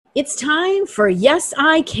It's time for Yes,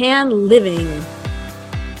 I Can Living.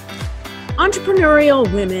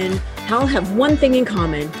 Entrepreneurial women all have one thing in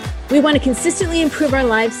common. We want to consistently improve our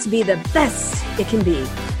lives to be the best it can be.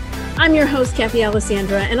 I'm your host, Kathy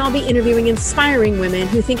Alessandra, and I'll be interviewing inspiring women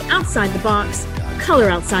who think outside the box, color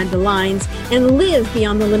outside the lines, and live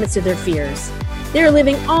beyond the limits of their fears. They're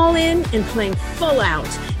living all in and playing full out,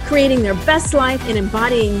 creating their best life and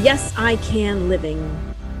embodying Yes, I Can Living.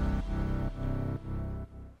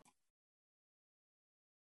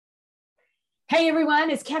 Hey everyone,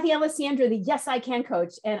 it's Kathy Alessandra, the Yes I Can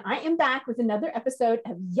coach, and I am back with another episode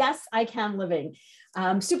of Yes I Can Living.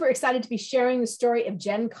 I'm super excited to be sharing the story of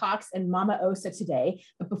Jen Cox and Mama Osa today.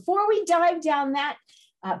 But before we dive down that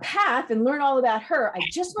path and learn all about her, I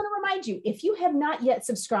just want to remind you, if you have not yet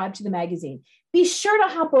subscribed to the magazine, be sure to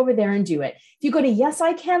hop over there and do it. If you go to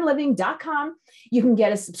yesicanliving.com, you can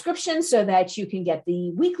get a subscription so that you can get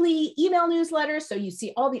the weekly email newsletter. So you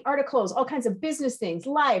see all the articles, all kinds of business things,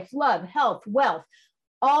 life, love, health, wealth,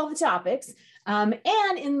 all the topics. And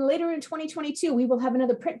later in 2022, we will have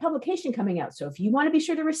another print publication coming out. So if you want to be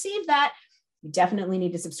sure to receive that, you definitely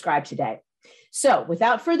need to subscribe today. So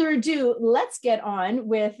without further ado, let's get on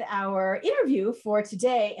with our interview for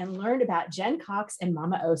today and learn about Jen Cox and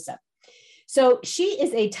Mama Osa. So she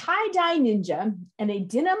is a tie-dye ninja and a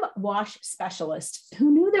denim wash specialist.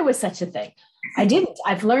 Who knew there was such a thing? I didn't.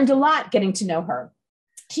 I've learned a lot getting to know her.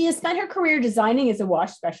 She has spent her career designing as a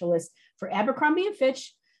wash specialist for Abercrombie &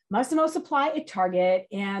 Fitch, Massimo Supply at Target,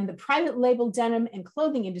 and the private label denim and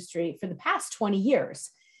clothing industry for the past 20 years.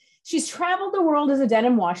 She's traveled the world as a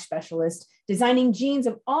denim wash specialist, designing jeans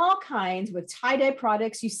of all kinds with tie-dye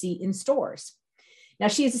products you see in stores. Now,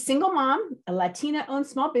 she is a single mom, a Latina-owned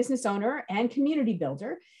small business owner, and community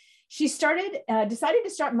builder. She decided to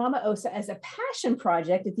start Mama Osa as a passion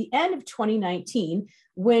project at the end of 2019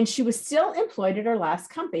 when she was still employed at her last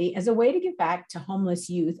company as a way to give back to homeless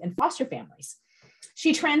youth and foster families.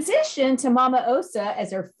 She transitioned to Mama Osa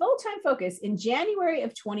as her full-time focus in January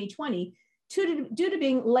of 2020 due to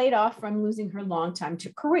being laid off from losing her long-time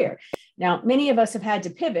career. Now, many of us have had to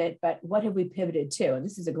pivot, but what have we pivoted to? And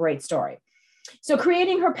this is a great story. So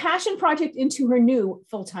creating her passion project into her new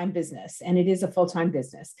full-time business, and it is a full-time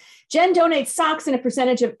business. Jen donates socks and a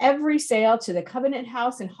percentage of every sale to the Covenant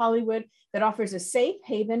House in Hollywood that offers a safe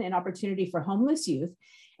haven and opportunity for homeless youth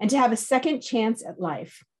and to have a second chance at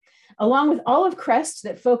life. Along with Olive Crest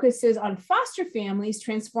that focuses on foster families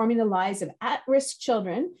transforming the lives of at-risk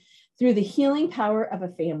children through the healing power of a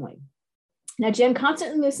family. Now, Jen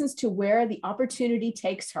constantly listens to where the opportunity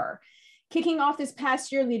takes her, kicking off this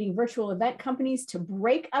past year, leading virtual event companies to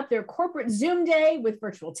break up their corporate Zoom day with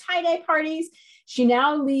virtual tie-dye parties. She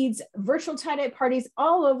now leads virtual tie-dye parties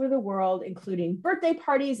all over the world, including birthday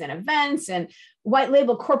parties and events and white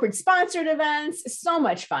label corporate sponsored events. So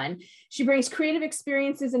much fun. She brings creative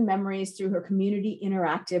experiences and memories through her community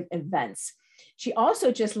interactive events. She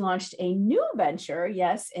also just launched a new venture,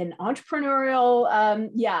 yes, an entrepreneurial,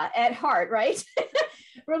 at heart, right?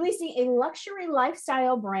 Releasing a luxury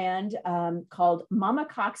lifestyle brand called Mama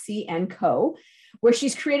Coxie & Co., where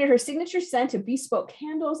she's created her signature scent of bespoke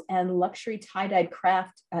candles and luxury tie-dyed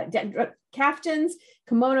kaftans,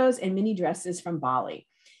 kimonos, and mini dresses from Bali.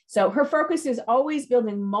 So her focus is always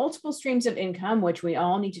building multiple streams of income, which we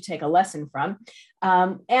all need to take a lesson from,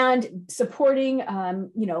 and supporting,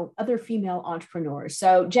 other female entrepreneurs.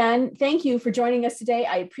 So Jen, thank you for joining us today.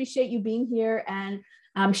 I appreciate you being here and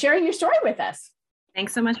sharing your story with us.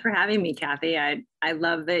 Thanks so much for having me, Kathy. I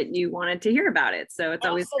love that you wanted to hear about it. So it's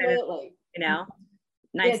always Absolutely.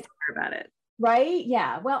 Nice to hear about it. Right?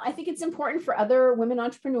 Yeah. Well, I think it's important for other women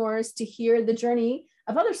entrepreneurs to hear the journey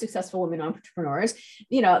of other successful women entrepreneurs,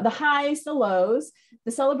 the highs, the lows,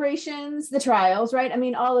 the celebrations, the trials, right? I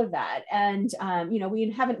mean, all of that. And, we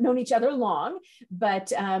haven't known each other long,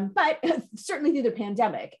 but certainly through the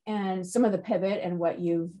pandemic and some of the pivot and what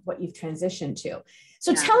you've transitioned to.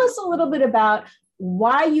 So tell us a little bit about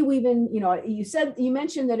why you even, you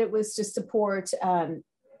mentioned that it was to support,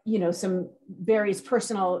 some various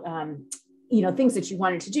personal, things that you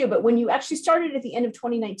wanted to do. But when you actually started at the end of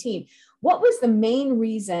 2019, what was the main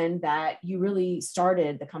reason that you really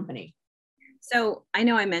started the company? So I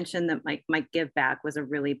know I mentioned that my give back was a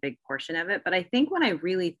really big portion of it, but I think when I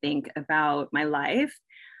really think about my life,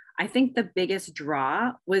 I think the biggest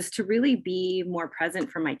draw was to really be more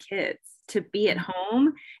present for my kids, to be at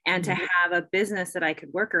home and to have a business that I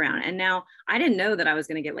could work around. And now I didn't know that I was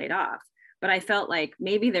going to get laid off, but I felt like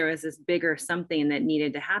maybe there was this bigger something that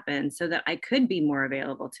needed to happen so that I could be more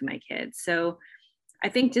available to my kids. So I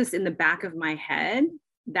think just in the back of my head,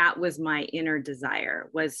 that was my inner desire,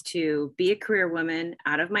 was to be a career woman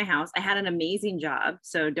out of my house. I had an amazing job,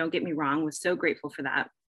 so don't get me wrong, was so grateful for that.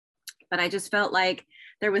 But I just felt like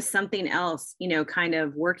there was something else, kind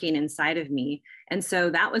of working inside of me. And so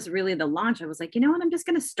that was really the launch. I was like, you know what, I'm just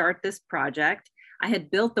going to start this project. I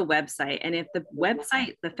had built the website, and if the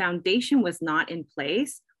website, the foundation was not in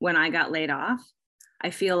place when I got laid off,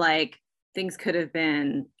 I feel like things could have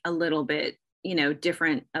been a little bit,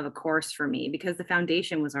 different of a course for me, because the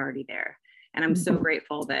foundation was already there. And I'm so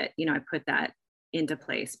grateful that, I put that into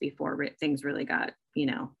place before things really got,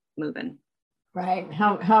 moving. Right.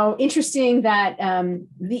 How interesting that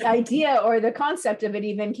the idea or the concept of it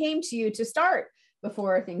even came to you to start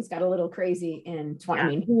before things got a little crazy in 20. Yeah. I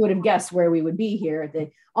mean, who would have guessed where we would be here at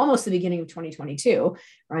almost the beginning of 2022,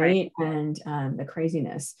 right? And the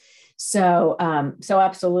craziness. So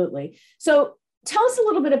absolutely. So tell us a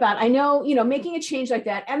little bit about, I know, making a change like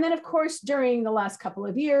that. And then of course, during the last couple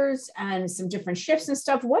of years and some different shifts and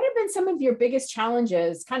stuff, what have been some of your biggest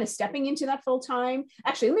challenges kind of stepping into that full time?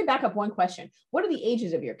 Actually, let me back up one question. What are the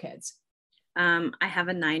ages of your kids? I have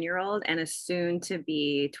a 9-year-old and a soon to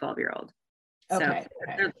be 12-year-old. Okay. So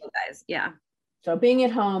they're little guys. Yeah. So being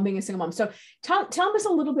at home, being a single mom. So tell us a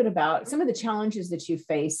little bit about some of the challenges that you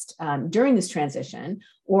faced during this transition,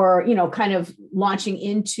 or, kind of launching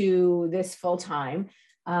into this full time.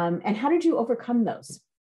 And how did you overcome those?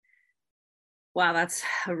 Wow, that's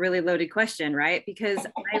a really loaded question, right? Because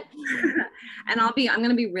I'm going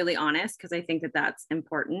to be really honest, because I think that that's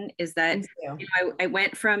important, is that I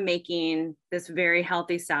went from making this very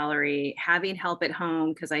healthy salary, having help at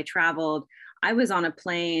home because I traveled. I was on a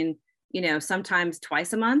plane, sometimes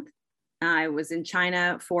twice a month. I was in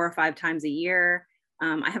China 4 or 5 times a year.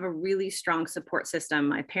 I have a really strong support system.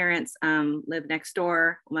 My parents live next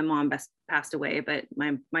door. My mom passed away, but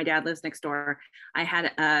my dad lives next door. I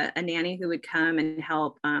had a nanny who would come and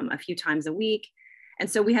help a few times a week. And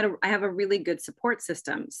so I have a really good support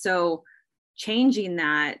system. So changing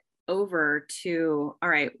that over to, all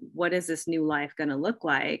right, what is this new life going to look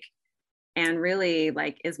like? And really,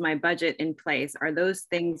 like, is my budget in place? Are those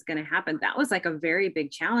things going to happen? That was like a very big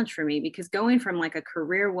challenge for me, because going from like a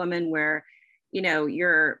career woman where,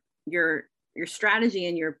 your strategy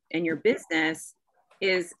and your business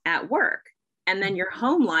is at work, and then your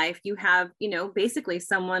home life, you have, basically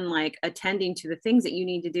someone like attending to the things that you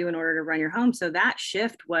need to do in order to run your home. So that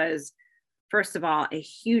shift was, first of all, a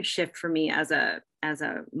huge shift for me as a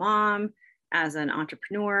mom, as an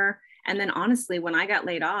entrepreneur. And then honestly, when I got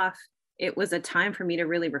laid off, it was a time for me to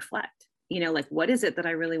really reflect, like, what is it that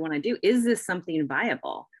I really want to do? Is this something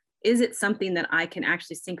viable? Is it something that I can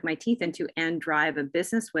actually sink my teeth into and drive a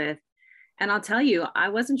business with? And I'll tell you, I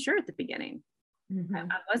wasn't sure at the beginning. Mm-hmm.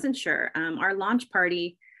 I wasn't sure. Our launch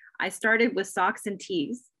party, I started with socks and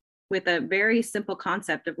tees with a very simple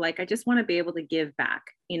concept of like, I just want to be able to give back.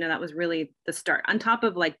 That was really the start, on top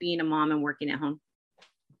of like being a mom and working at home.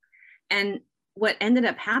 And what ended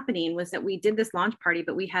up happening was that we did this launch party,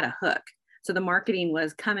 but we had a hook. So the marketing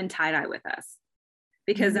was, come and tie-dye with us,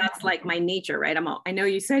 because that's like my nature, right? I know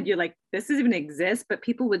you said you're like, this doesn't even exist, but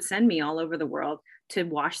people would send me all over the world to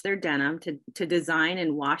wash their denim, to design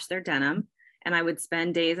and wash their denim. And I would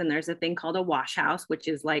spend days, and there's a thing called a wash house, which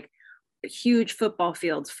is like huge football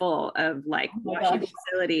fields full of like washing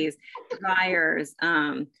facilities, dryers,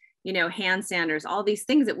 hand sanders, all these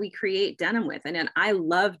things that we create denim with. And then I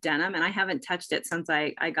love denim, and I haven't touched it since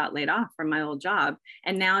I got laid off from my old job.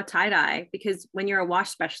 And now tie-dye, because when you're a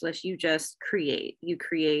wash specialist, you just create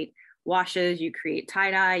washes, you create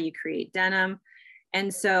tie-dye, you create denim.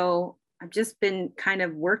 And so I've just been kind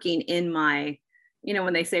of working in my,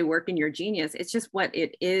 when they say work in your genius, it's just what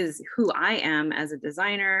it is, who I am as a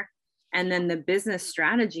designer. And then the business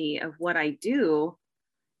strategy of what I do,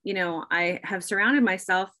 I have surrounded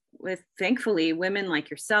myself with, thankfully, women like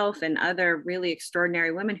yourself and other really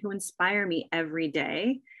extraordinary women who inspire me every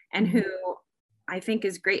day, and who I think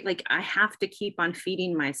is great. Like, I have to keep on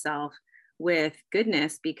feeding myself with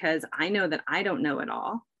goodness, because I know that I don't know it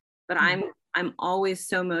all, but I'm always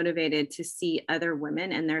so motivated to see other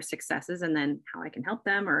women and their successes, and then how I can help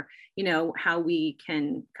them, or, how we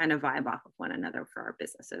can kind of vibe off of one another for our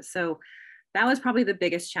businesses. So that was probably the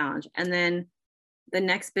biggest challenge. And then the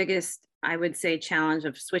next biggest, I would say, challenge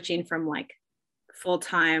of switching from like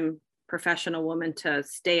full-time professional woman to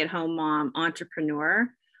stay-at-home mom entrepreneur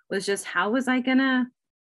was just, how was I gonna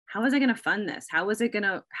fund this? How was I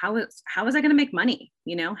gonna make money?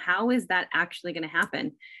 How is that actually gonna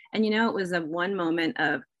happen? And it was a one moment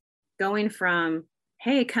of going from,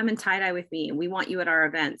 hey, come and tie-dye with me, we want you at our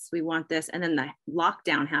events, we want this, and then the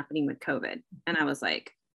lockdown happening with COVID, and I was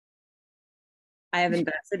like, I have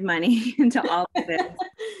invested money into all of this.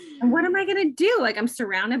 And what am I going to do? Like, I'm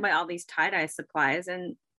surrounded by all these tie-dye supplies,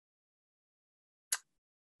 and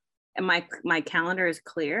my calendar is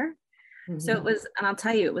clear. Mm-hmm. So it was, and I'll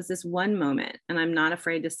tell you, it was this one moment, and I'm not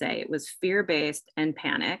afraid to say it was fear-based and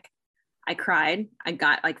panic. I cried. I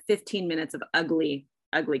got like 15 minutes of ugly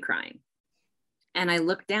crying. And I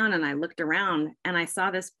looked down and I looked around and I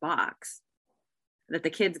saw this box that the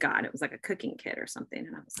kids got. It was like a cooking kit or something.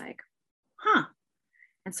 And I was like, huh.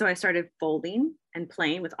 And so I started folding and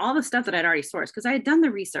playing with all the stuff that I'd already sourced, because I had done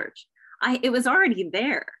the research. It was already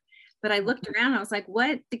there. But I looked around and I was like,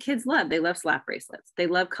 what do kids love? They love slap bracelets. They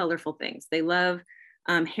love colorful things. They love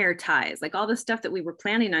hair ties, like all the stuff that we were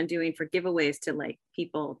planning on doing for giveaways to like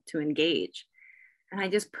people to engage. And I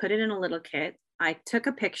just put it in a little kit. I took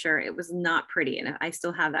a picture. It was not pretty. And I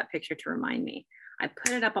still have that picture to remind me. I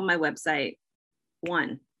put it up on my website,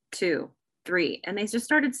 1, 2, 3, and they just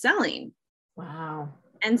started selling. Wow.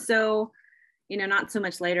 And so, not so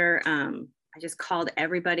much later, I just called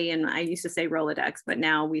everybody, and I used to say Rolodex, but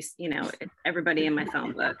now everybody in my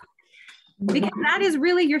phone book, because that is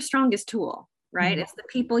really your strongest tool, right? Mm-hmm. It's the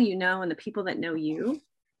people you know and the people that know you,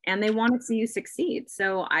 and they want to see you succeed.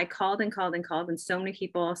 So I called and called and called, and so many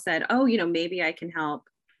people said, oh, maybe I can help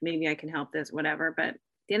this, whatever. But at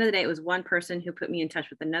the end of the day, it was one person who put me in touch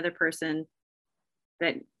with another person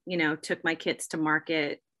that, took my kits to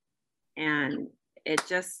market, and it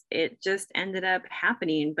just ended up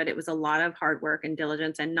happening. But it was a lot of hard work and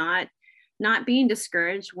diligence, and not being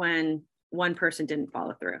discouraged when one person didn't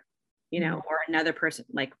follow through, or another person,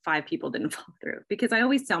 like 5 people didn't follow through. Because I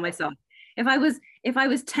always tell myself, if I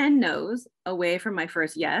was 10 no's away from my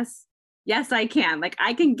first yes, I can. Like,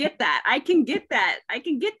 I can get that. I can get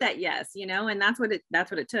that yes, and that's what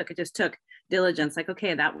it took. It just took diligence. Like,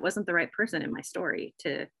 okay, that wasn't the right person in my story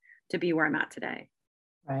to be where I'm at today.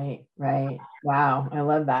 Right. Wow. I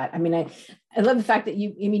love that. I mean, I love the fact that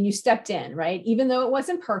you stepped in, right? Even though it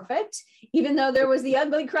wasn't perfect, even though there was the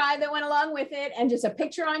ugly cry that went along with it and just a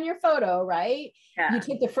picture on your photo, right? Yeah. You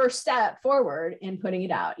take the first step forward in putting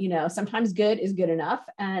it out. Sometimes good is good enough.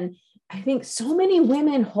 And I think so many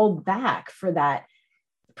women hold back for that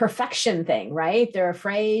perfection thing, right? They're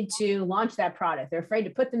afraid to launch that product. They're afraid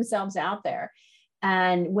to put themselves out there.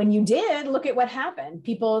 And when you did, look at what happened.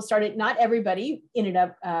 People started, not everybody ended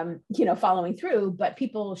up, following through, but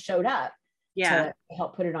people showed up to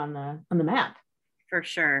help put it on the map. For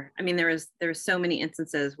sure. I mean, there was so many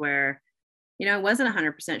instances where, I wasn't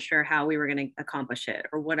 100% sure how we were going to accomplish it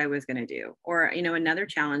or what I was going to do. Or, another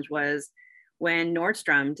challenge was when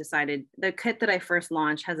Nordstrom decided, the kit that I first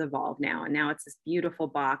launched has evolved now. And now it's this beautiful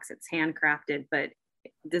box. It's handcrafted, but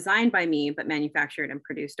designed by me, but manufactured and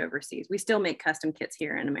produced overseas. We still make custom kits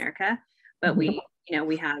here in America, but we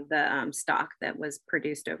have the stock that was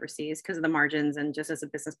produced overseas because of the margins. And just as a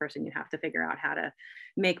business person, you have to figure out how to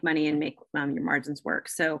make money and make your margins work.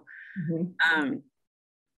 So,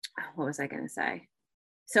 what was I going to say?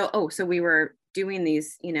 So we were doing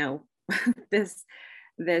these, this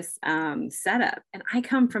setup, and I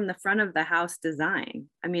come from the front of the house design.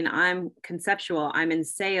 I mean, I'm conceptual, I'm in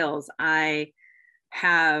sales, I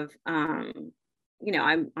have I'm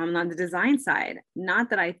on the design side.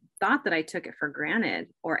 Not that I thought that I took it for granted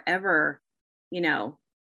or ever,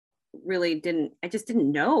 really didn't. I just didn't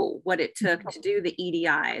know what it took to do the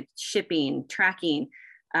EDI, shipping, tracking,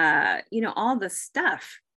 all the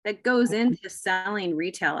stuff that goes into selling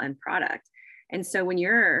retail and product. And so when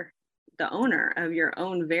you're the owner of your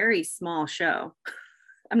own very small show,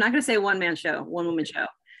 I'm not going to say one woman show,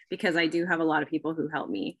 because I do have a lot of people who help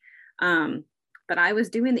me. But I was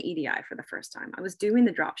doing the EDI for the first time. I was doing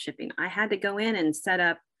the drop shipping. I had to go in and set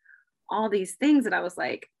up all these things that I was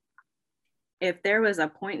like, if there was a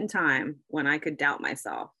point in time when I could doubt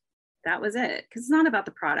myself, that was it. Because it's not about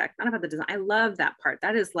the product, not about the design. I love that part.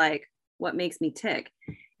 That is like what makes me tick.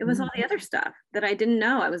 It was all the other stuff that I didn't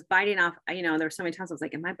know. I was biting off, there were so many times I was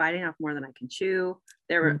like, am I biting off more than I can chew?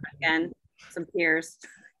 There were, again, some tears,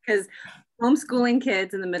 because homeschooling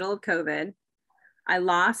kids in the middle of COVID, I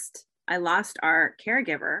lost our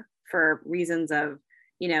caregiver for reasons of,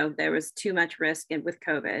 there was too much risk with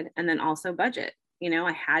COVID, and then also budget.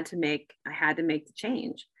 I had to make the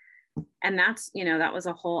change. And that's, that was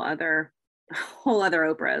a whole other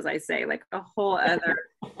Oprah, as I say, like a whole other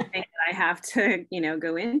thing that I have to,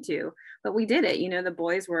 go into. But we did it. The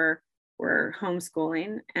boys were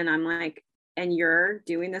homeschooling, and I'm like, and you're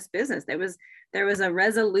doing this business. There was a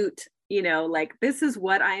resolute, like, this is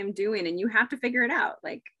what I am doing, and you have to figure it out.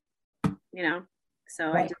 Like,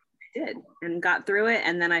 so right. did and got through it.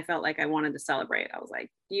 And then I felt like I wanted to celebrate. I was like,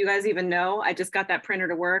 do you guys even know? I just got that printer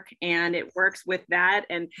to work and it works with that.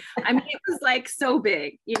 And I mean, it was like so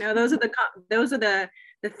big, you know, those are the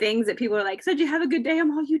things that people are like, so did you have a good day?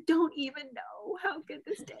 I'm all, you don't even know how good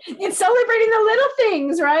this day is. It's celebrating the little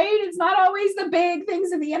things, right? It's not always the big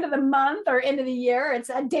things at the end of the month or end of the year. It's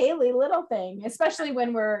a daily little thing, especially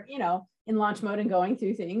when we're, you know, in launch mode and going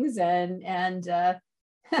through things and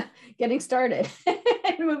getting started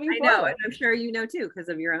and moving I know, forward. and I'm sure you know too, because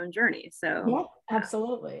of your own journey. So yeah,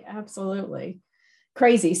 absolutely. Absolutely.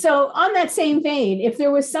 Crazy. So on that same vein, if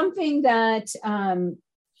there was something that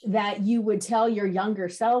that you would tell your younger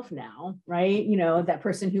self now, right? You know, that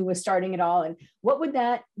person who was starting it all, and what would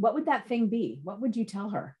that thing be? What would you tell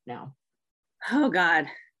her now? Oh God.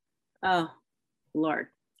 Oh Lord.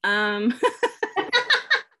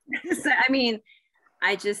 So, I mean,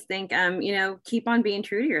 I just think, you know, keep on being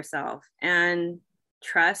true to yourself and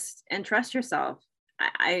trust yourself.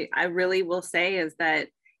 I really will say is that,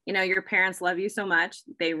 you know, your parents love you so much.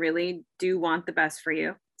 They really do want the best for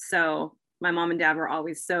you. So my mom and dad were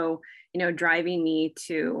always so, you know, driving me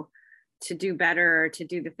to do better, to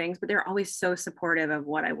do the things, but they're always so supportive of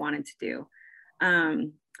what I wanted to do.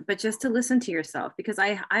 But just to listen to yourself, because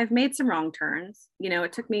I've made some wrong turns. You know,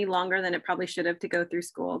 it took me longer than it probably should have to go through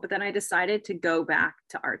school, but then I decided to go back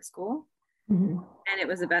to art school. Mm-hmm. And it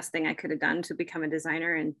was the best thing I could have done to become a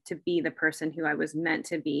designer and to be the person who I was meant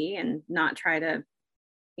to be and not try to,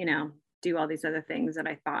 you know, do all these other things that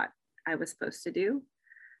I thought I was supposed to do.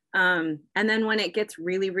 And then when it gets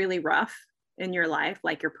really, really rough in your life,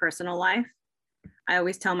 like your personal life, I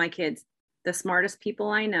always tell my kids, the smartest people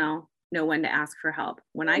I know when to ask for help.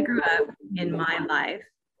 When I grew up in my life,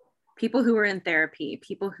 people who were in therapy,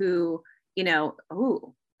 people who, you know,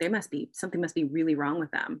 oh, something must be really wrong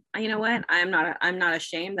with them. You know what? I'm not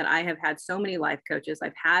ashamed that I have had so many life coaches.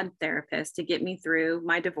 I've had therapists to get me through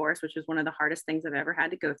my divorce, which was one of the hardest things I've ever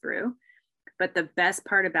had to go through. But the best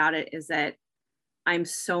part about it is that I'm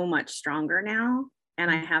so much stronger now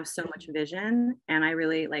and I have so much vision. And I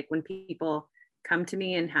really like when people come to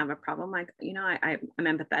me and have a problem, like, you know, I'm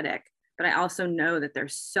empathetic, but I also know that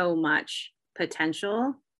there's so much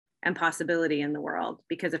potential and possibility in the world,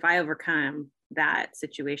 because if I overcome that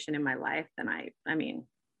situation in my life, then I mean,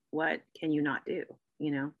 what can you not do,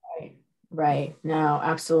 you know? Right. No,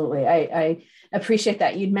 absolutely. I appreciate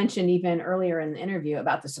that. You'd mentioned even earlier in the interview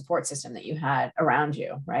about the support system that you had around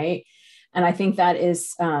you, right? And I think that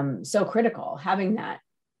is so critical, having that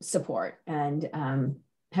support and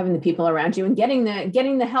having the people around you and getting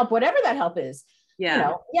the help, whatever that help is. Yeah. You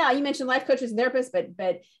know, yeah, you mentioned life coaches and therapists,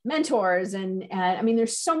 but mentors and I mean,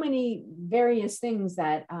 there's so many various things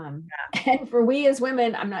that and for we as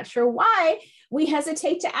women, I'm not sure why we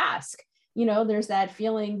hesitate to ask. You know, there's that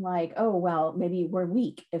feeling like, oh, well, maybe we're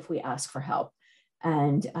weak if we ask for help.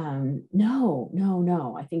 And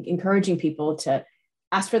no. I think encouraging people to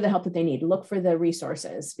ask for the help that they need, look for the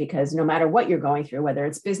resources, because no matter what you're going through, whether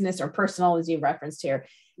it's business or personal, as you referenced here,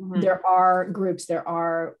 mm-hmm. there are groups, there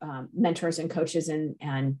are mentors and coaches and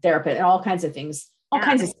therapists and all kinds of things, all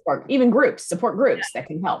kinds of support, even support groups that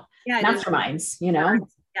can help. Yeah, masterminds, you know?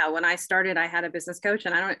 Yeah, when I started, I had a business coach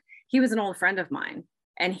and he was an old friend of mine.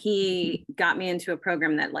 And he got me into a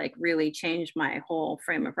program that like really changed my whole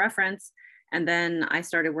frame of reference. And then I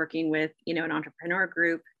started working with, you know, an entrepreneur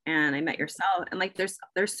group, and I met yourself. And like,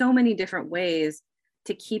 there's so many different ways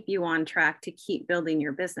to keep you on track, to keep building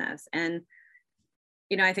your business. And,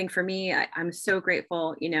 you know, I think for me, I'm so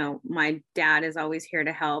grateful, you know, my dad is always here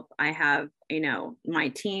to help. I have, you know, my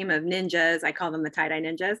team of ninjas, I call them the tie-dye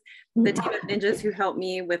ninjas, the team of ninjas who help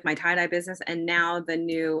me with my tie-dye business. And now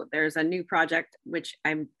there's a new project, which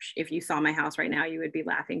if you saw my house right now, you would be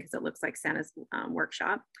laughing because it looks like Santa's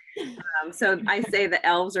workshop. So I say the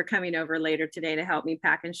elves are coming over later today to help me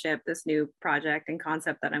pack and ship this new project and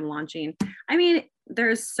concept that I'm launching. I mean,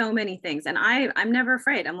 there's so many things, and I'm never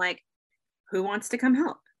afraid. I'm like, who wants to come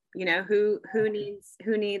help? You know, who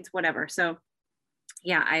needs whatever. So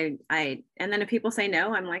yeah, I and then if people say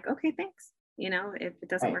no, I'm like, okay, thanks. You know, if it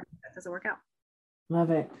doesn't work, it doesn't work out. Love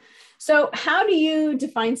it. So how do you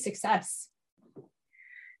define success?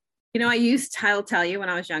 You know, I'll tell you, when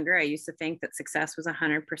I was younger, I used to think that success was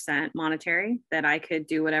 100% monetary, that I could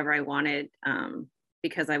do whatever I wanted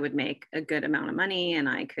because I would make a good amount of money and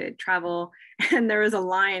I could travel. And there was a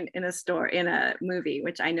line in a movie,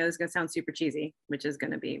 which I know is going to sound super cheesy, which is going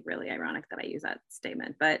to be really ironic that I use that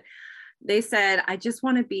statement. But they said, I just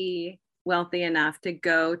want to be wealthy enough to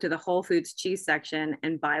go to the Whole Foods cheese section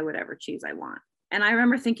and buy whatever cheese I want. And I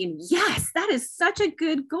remember thinking, yes, that is such a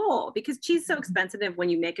good goal, because cheese is so expensive when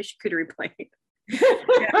you make a charcuterie plate.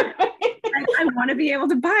 I want to be able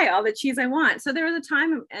to buy all the cheese I want. So there was a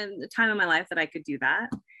time in my life that I could do that.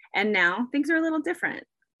 And now things are a little different.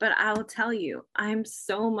 But I will tell you, I'm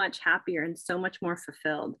so much happier and so much more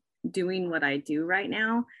fulfilled doing what I do right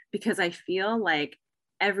now, because I feel like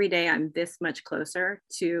every day I'm this much closer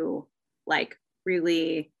to like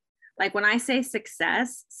really, like when I say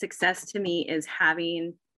success to me is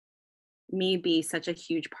having me be such a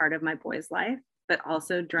huge part of my boy's life, but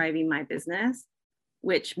also driving my business,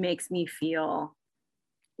 which makes me feel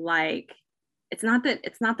like it's not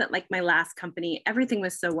that like my last company, everything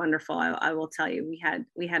was so wonderful. I will tell you,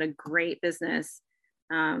 we had a great business.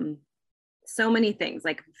 So many things,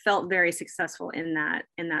 like felt very successful in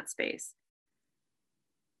that space.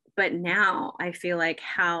 But now I feel like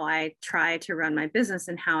how I try to run my business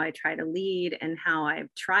and how I try to lead and how I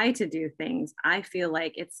try to do things, I feel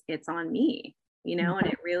like it's on me, you know,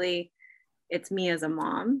 and it's me as a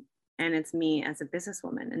mom and it's me as a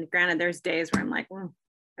businesswoman. And granted, there's days where I'm like,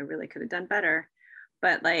 I really could have done better.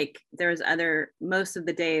 But like most of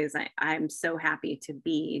the days I'm so happy to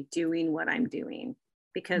be doing what I'm doing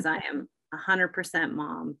because I am 100%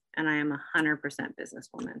 mom and I am 100%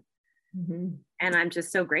 businesswoman. Mm-hmm. And I'm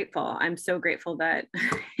just so grateful. I'm so grateful that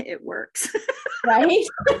it works. Right.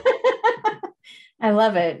 I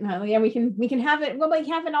love it. Yeah, we can have it. Well, like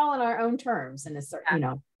have it all in our own terms in a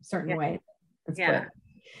certain, certain way. That's good.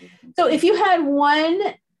 So if you had one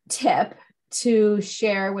tip to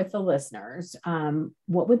share with the listeners,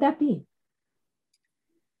 what would that be?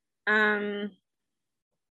 One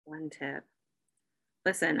tip.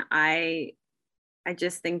 Listen, I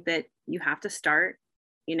just think that you have to start,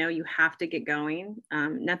 you know, you have to get going.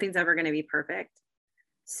 Nothing's ever going to be perfect.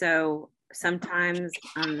 So sometimes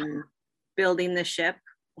building the ship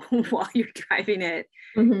while you're driving it,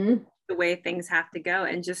 the way things have to go.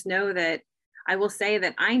 And just know that I will say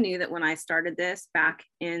that I knew that when I started this back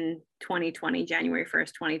in 2020, January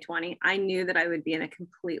 1st, 2020, I knew that I would be in a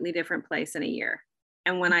completely different place in a year.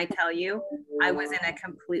 And when I tell you, I was in a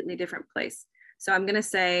completely different place. So I'm going to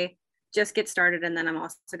say, just get started. And then I'm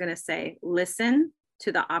also going to say, listen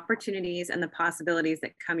to the opportunities and the possibilities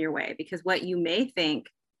that come your way, because what you may think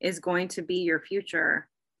is going to be your future,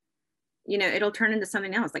 you know, it'll turn into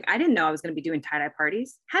something else. Like I didn't know I was going to be doing tie-dye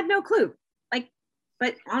parties, had no clue.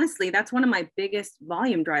 But honestly, that's one of my biggest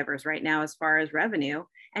volume drivers right now as far as revenue.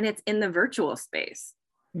 And it's in the virtual space.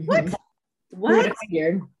 What?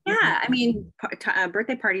 Yeah. I mean,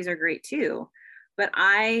 birthday parties are great too. But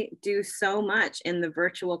I do so much in the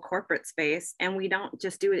virtual corporate space. And we don't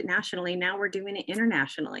just do it nationally. Now we're doing it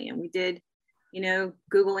internationally. And we did, you know,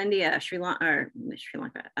 Google India, Sri Lanka,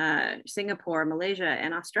 Singapore, Malaysia,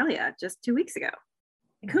 and Australia just 2 weeks ago.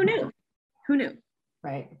 Who knew? Who knew?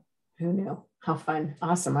 Right. Who knew? How fun.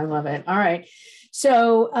 Awesome. I love it. All right.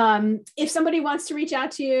 So if somebody wants to reach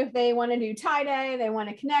out to you, if they want to do tie-dye, they want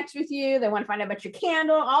to connect with you, they want to find out about your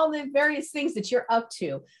candle, all the various things that you're up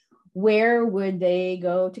to, where would they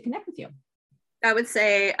go to connect with you? I would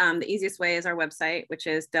say the easiest way is our website, which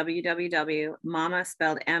is www.mama,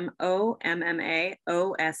 spelled MOMMAOSA.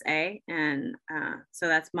 And so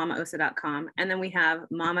that's mamaosa.com. And then we have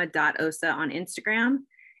mama.osa on Instagram,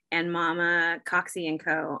 and Mama Coxie &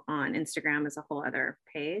 Co. on Instagram is a whole other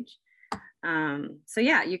page. So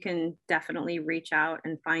yeah, you can definitely reach out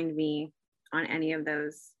and find me on any of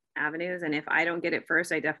those avenues. And if I don't get it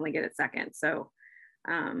first, I definitely get it second. So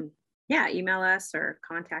yeah, email us or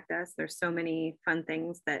contact us. There's so many fun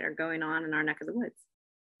things that are going on in our neck of the woods.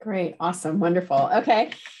 Great. Awesome. Wonderful. Okay.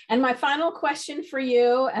 And my final question for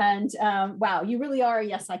you, and wow, you really are a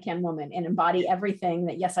Yes, I Can woman and embody everything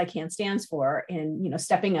that Yes, I Can stands for in, you know,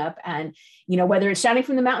 stepping up and, you know, whether it's shouting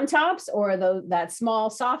from the mountaintops or that small,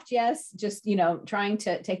 soft yes, just, you know, trying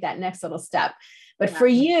to take that next little step. But for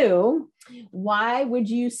you, why would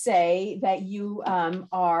you say that you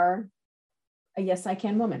are a Yes, I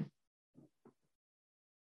Can woman?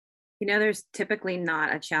 You know, there's typically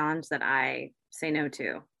not a challenge that I say no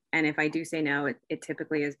to. And if I do say no, it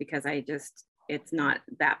typically is because it's not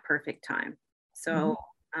that perfect time. So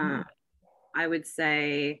I would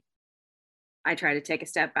say I try to take a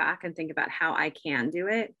step back and think about how I can do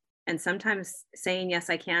it. And sometimes saying yes,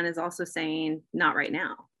 I can is also saying not right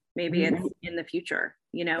now. Maybe it's in the future,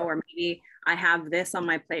 you know, or maybe I have this on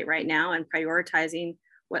my plate right now, and prioritizing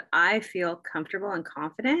what I feel comfortable and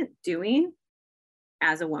confident doing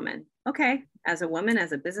as a woman. Okay, as a woman,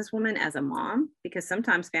 as a businesswoman, as a mom, because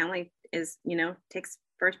sometimes family is, you know, takes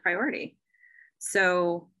first priority.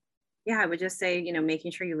 So yeah, I would just say, you know, making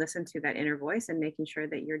sure you listen to that inner voice and making sure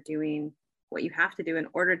that you're doing what you have to do in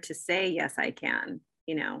order to say, yes, I can,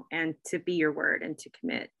 you know, and to be your word and to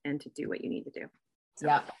commit and to do what you need to do. So,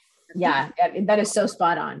 yeah. Yeah, that is so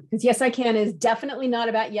spot on. Because Yes, I Can is definitely not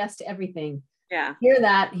about yes to everything. Yeah. Hear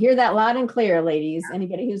that loud and clear, ladies.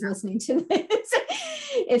 Anybody who's listening to this,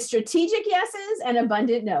 it's strategic yeses and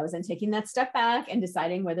abundant nos, and taking that step back and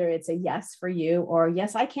deciding whether it's a yes for you or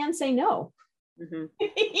yes, I can say no. Mm-hmm.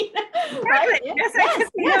 Right? Yes,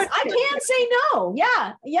 I can say no.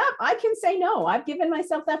 Yeah. Yep. I can say no. I've given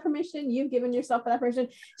myself that permission. You've given yourself that permission.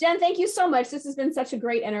 Jen, thank you so much. This has been such a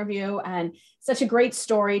great interview and such a great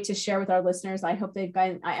story to share with our listeners. I hope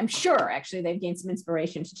I'm sure actually they've gained some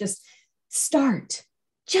inspiration to just start.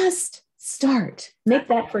 Make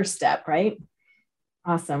that first step, right?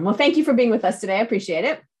 Awesome. Well, thank you for being with us today. I appreciate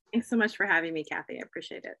it. Thanks so much for having me, Kathy. I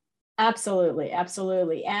appreciate it. Absolutely.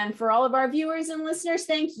 Absolutely. And for all of our viewers and listeners,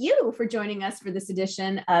 thank you for joining us for this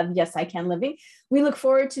edition of Yes, I Can Living. We look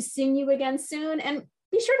forward to seeing you again soon. And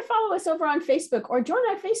be sure to follow us over on Facebook or join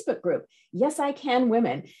our Facebook group, Yes, I Can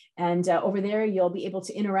Women. And over there, you'll be able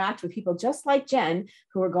to interact with people just like Jen,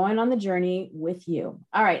 who are going on the journey with you.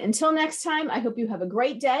 All right. Until next time, I hope you have a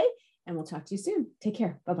great day and we'll talk to you soon. Take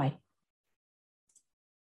care. Bye-bye.